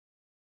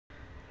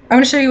I'm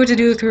going to show you what to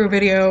do through a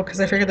video because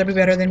I figured that'd be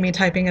better than me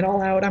typing it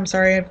all out. I'm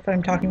sorry if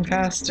I'm talking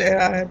fast.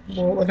 I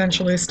will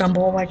eventually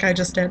stumble like I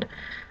just did.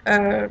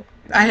 Uh,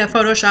 I have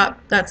Photoshop.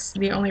 That's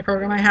the only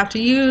program I have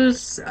to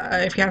use.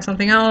 If you have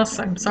something else,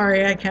 I'm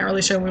sorry. I can't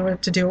really show you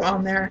what to do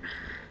on there.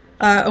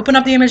 Open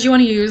up the image you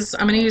want to use.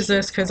 I'm going to use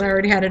this because I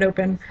already had it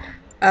open.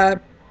 Uh,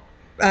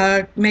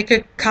 make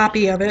a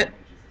copy of it.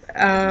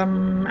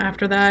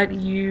 After that,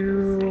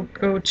 you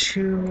go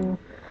to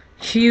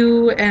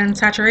Hue and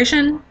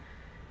Saturation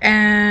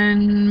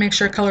and make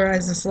sure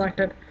colorize is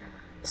selected.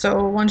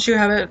 So once you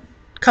have it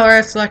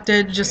colorized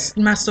selected, just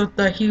mess with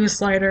the hue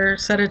slider,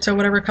 set it to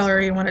whatever color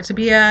you want it to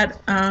be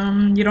at.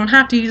 You don't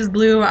have to use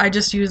blue. I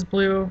just used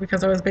blue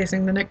because I was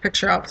basing the Nick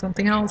picture off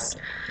something else.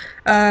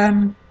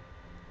 And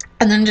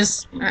then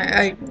just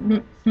I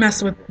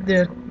mess with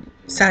the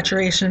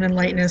saturation and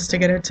lightness to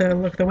get it to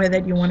look the way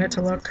that you want it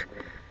to look.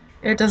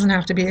 It doesn't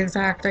have to be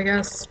exact, I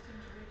guess.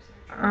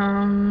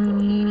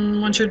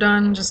 Once you're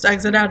done, just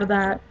exit out of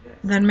that.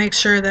 Then make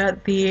sure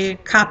that the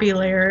copy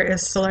layer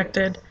is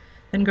selected.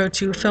 Then go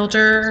to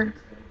Filter,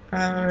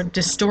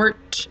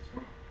 Distort,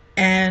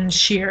 and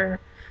Shear.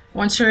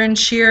 Once you're in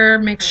Shear,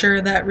 make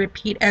sure that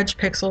Repeat Edge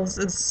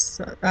Pixels is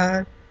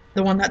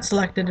the one that's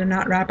selected and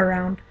not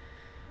Wraparound.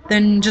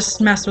 Then just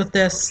mess with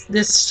this.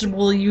 This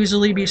will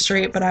usually be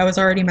straight, but I was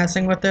already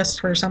messing with this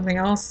for something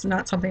else,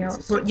 not something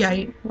else. Well,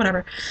 yeah,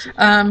 whatever.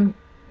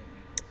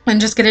 And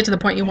just get it to the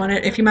point you want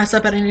it. If you mess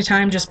up at any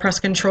time, just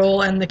press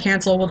Control and the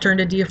cancel will turn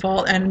to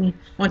default, and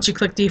once you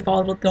click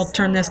default, they'll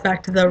turn this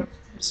back to the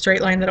straight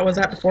line that it was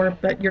at before,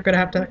 but you're going to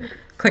have to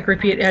click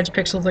Repeat Edge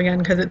Pixels again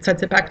because it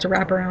sets it back to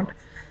wraparound.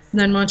 And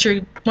then once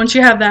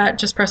you have that,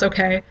 just press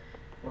OK.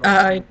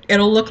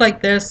 It'll look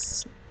like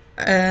this,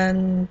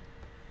 and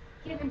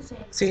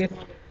see,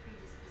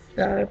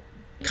 the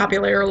copy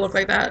layer will look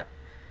like that.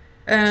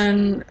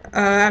 And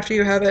after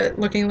you have it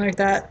looking like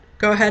that,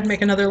 go ahead and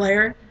make another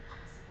layer.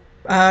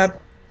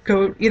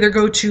 Either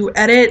go to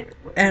Edit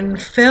and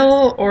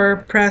Fill or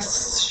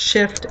press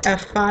Shift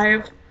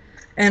F5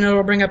 and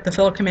it'll bring up the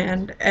fill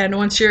command. And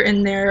once you're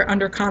in there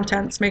under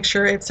Contents, make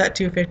sure it's set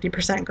to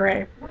 50%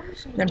 gray.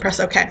 Then press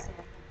OK.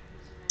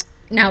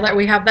 Now that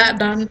we have that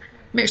done,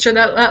 make sure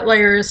that that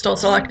layer is still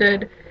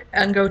selected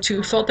and go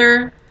to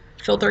Filter,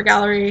 Filter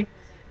Gallery,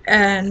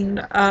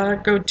 and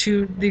go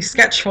to the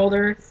Sketch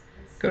folder,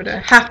 go to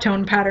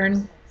Halftone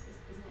Pattern,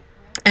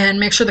 and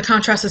make sure the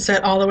contrast is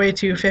set all the way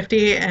to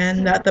 50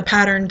 and that the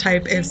pattern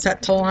type is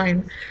set to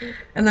line.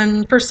 And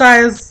then for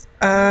size,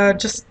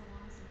 just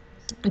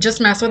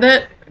mess with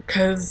it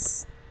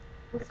because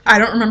I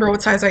don't remember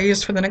what size I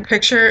used for the Nick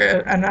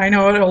picture, and I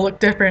know it'll look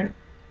different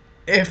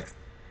if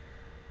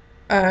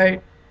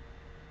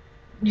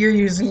you're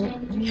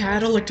using, yeah,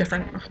 it'll look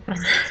different.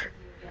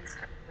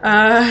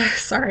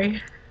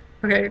 Sorry.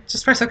 Okay,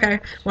 just press OK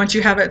once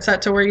you have it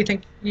set to where you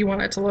think you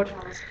want it to look,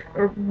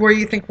 or where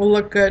you think will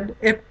look good.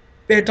 If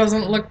it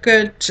doesn't look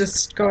good,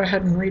 just go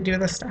ahead and redo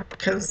the step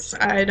because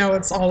I know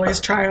it's always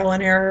trial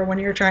and error when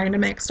you're trying to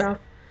make stuff.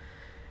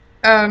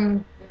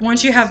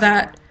 Once you have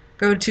that,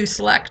 go to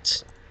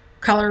Select,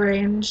 Color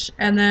Range,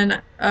 and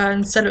then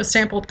instead of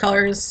sampled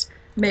colors,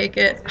 make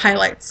it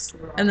highlights,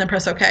 and then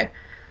press OK.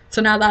 So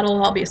now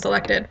that'll all be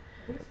selected.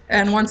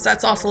 And once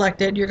that's all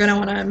selected, you're going to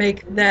want to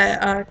make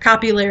the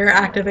copy layer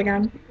active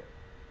again.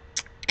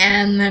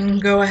 And then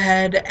go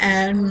ahead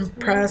and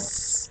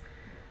press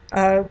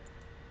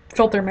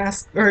filter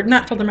mask, or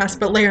not filter mask,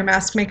 but layer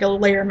mask. Make a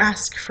layer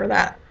mask for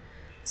that.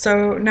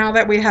 So now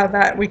that we have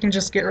that, we can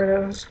just get rid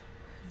of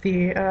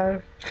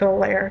the fill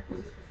layer,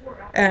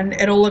 and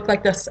it'll look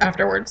like this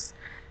afterwards.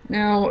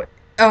 Now,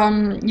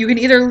 you can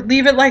either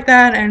leave it like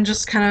that and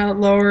just kind of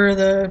lower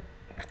the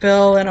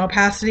fill and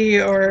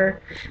opacity, or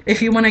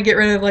if you want to get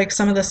rid of like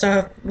some of the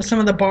stuff, some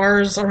of the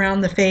bars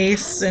around the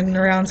face and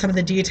around some of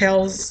the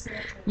details,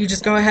 you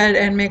just go ahead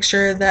and make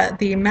sure that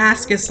the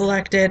mask is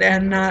selected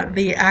and not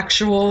the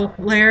actual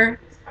layer,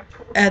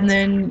 and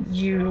then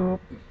you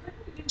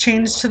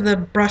change to the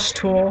brush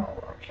tool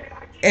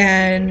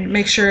and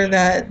make sure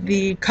that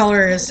the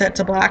color is set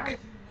to black,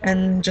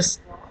 and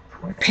just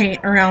paint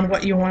around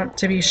what you want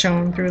to be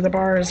shown through the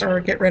bars, or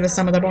get rid of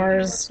some of the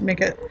bars, make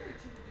it,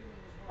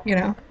 you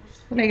know,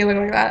 make it look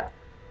like that.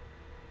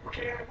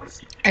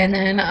 And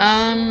then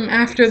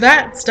after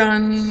that's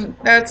done,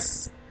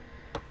 that's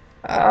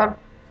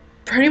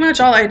pretty much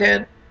all I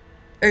did,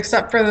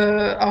 except for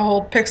a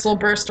whole pixel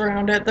burst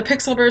around it. The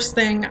pixel burst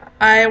thing,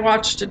 I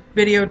watched a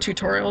video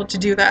tutorial to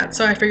do that,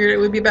 so I figured it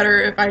would be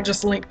better if I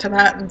just linked to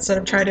that instead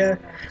of try to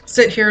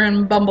sit here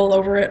and bumble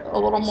over it a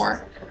little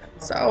more.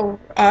 So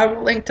I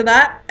will link to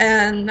that,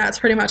 and that's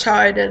pretty much how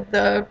I did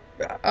the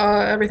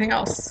everything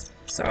else.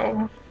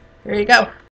 So there you go.